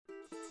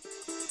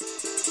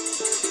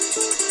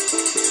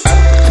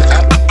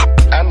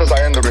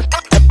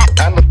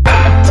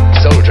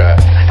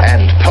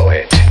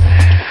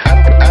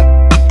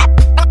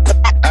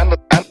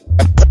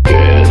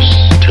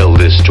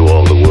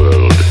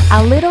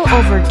little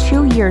over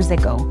 2 years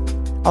ago,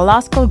 a law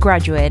school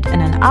graduate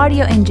and an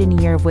audio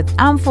engineer with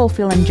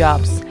unfulfilling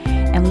jobs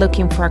and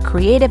looking for a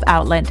creative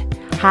outlet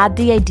had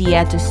the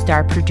idea to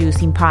start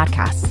producing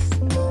podcasts.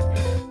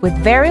 With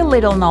very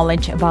little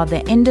knowledge about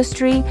the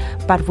industry,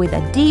 but with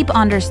a deep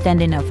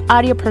understanding of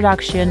audio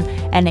production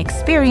and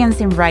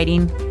experience in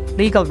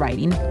legal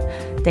writing,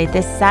 they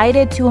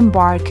decided to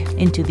embark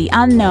into the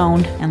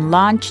unknown and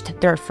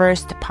launched their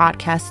first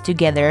podcast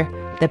together,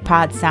 the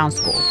Pod Sound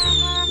School.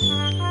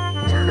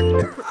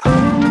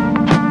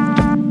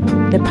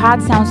 The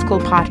Pod Sound School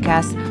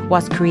podcast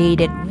was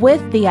created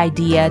with the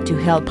idea to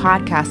help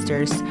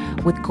podcasters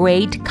with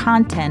great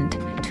content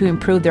to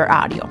improve their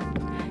audio.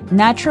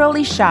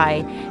 Naturally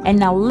shy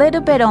and a little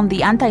bit on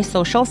the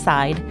antisocial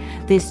side,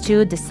 these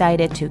two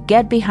decided to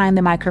get behind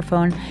the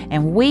microphone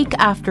and week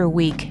after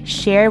week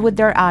share with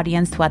their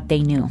audience what they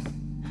knew.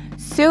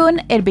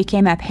 Soon, it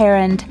became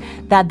apparent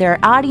that their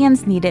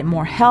audience needed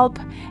more help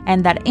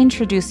and that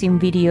introducing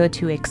video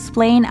to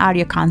explain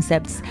audio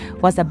concepts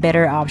was a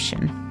better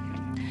option.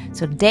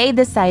 So they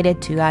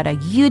decided to add a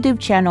YouTube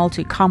channel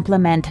to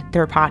complement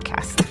their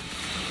podcast.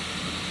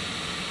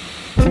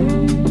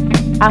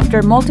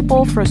 After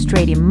multiple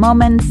frustrating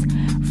moments,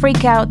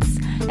 freakouts,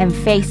 and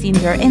facing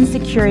their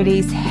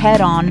insecurities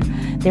head-on,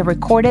 they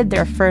recorded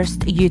their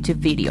first YouTube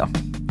video.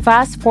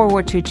 Fast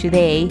forward to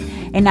today,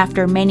 and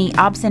after many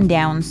ups and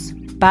downs,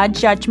 bad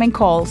judgment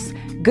calls,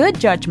 good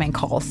judgment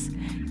calls,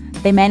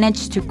 they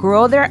managed to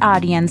grow their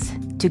audience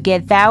to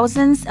get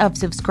thousands of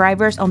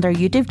subscribers on their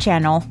YouTube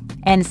channel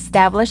and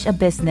establish a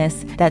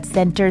business that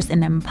centers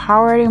in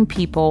empowering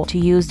people to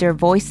use their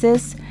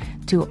voices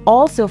to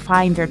also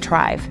find their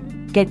tribe,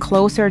 get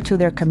closer to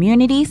their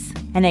communities,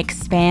 and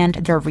expand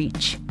their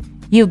reach.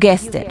 You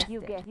guessed it.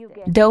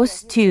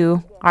 Those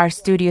two are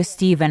Studio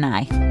Steve and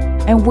I.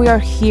 And we are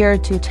here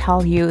to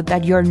tell you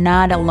that you're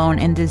not alone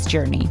in this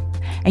journey.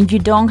 And you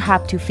don't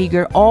have to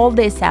figure all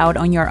this out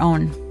on your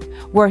own.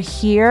 We're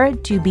here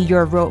to be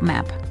your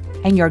roadmap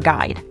and your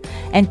guide,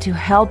 and to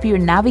help you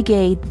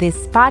navigate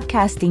this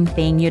podcasting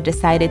thing you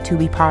decided to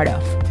be part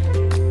of.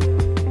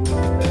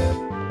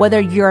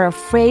 Whether you're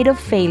afraid of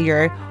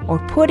failure or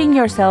putting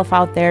yourself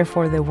out there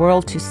for the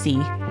world to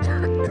see,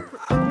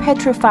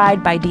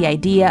 petrified by the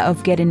idea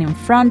of getting in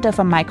front of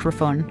a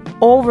microphone,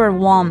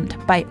 overwhelmed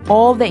by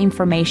all the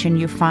information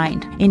you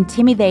find,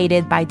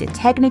 intimidated by the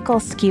technical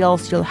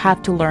skills you'll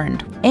have to learn,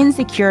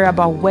 insecure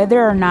about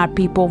whether or not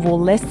people will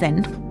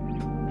listen,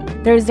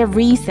 there's a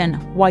reason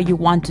why you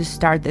want to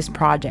start this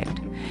project.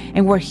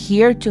 And we're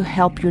here to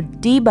help you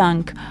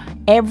debunk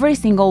every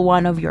single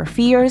one of your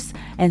fears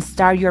and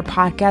start your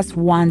podcast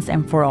once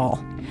and for all.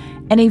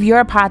 And if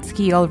you're a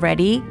podski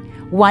already,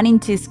 wanting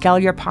to scale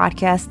your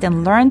podcast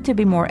and learn to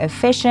be more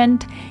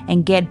efficient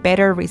and get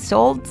better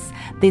results,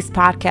 this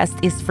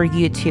podcast is for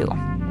you too.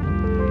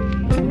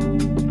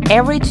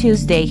 Every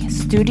Tuesday,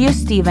 Studio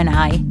Steve and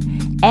I,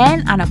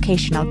 and an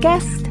occasional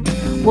guest,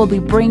 will be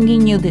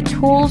bringing you the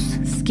tools,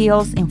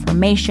 skills,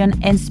 information,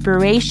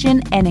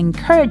 inspiration, and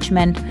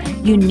encouragement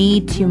you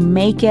need to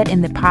make it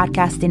in the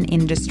podcasting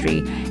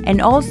industry,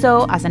 and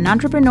also as an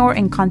entrepreneur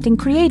and content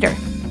creator.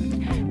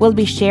 We'll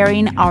be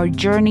sharing our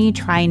journey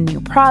trying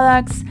new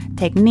products,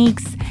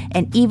 techniques,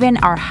 and even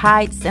our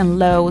heights and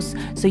lows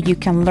so you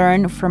can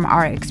learn from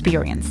our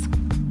experience.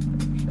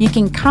 You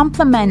can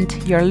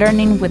complement your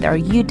learning with our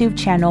YouTube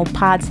channel,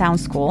 Pod Sound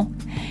School,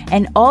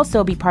 and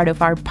also be part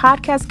of our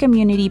podcast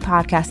community,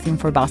 Podcasting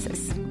for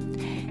Bosses.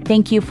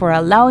 Thank you for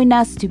allowing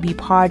us to be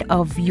part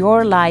of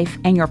your life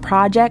and your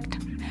project.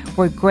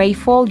 We're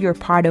grateful you're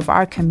part of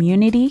our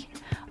community.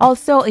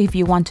 Also, if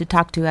you want to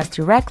talk to us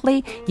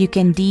directly, you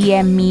can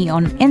DM me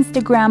on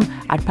Instagram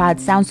at Pod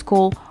Sound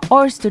School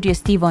or Studio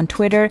Steve on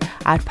Twitter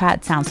at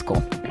Pod Sound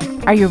School.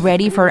 Are you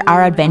ready for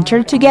our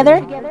adventure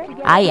together?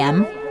 I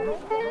am.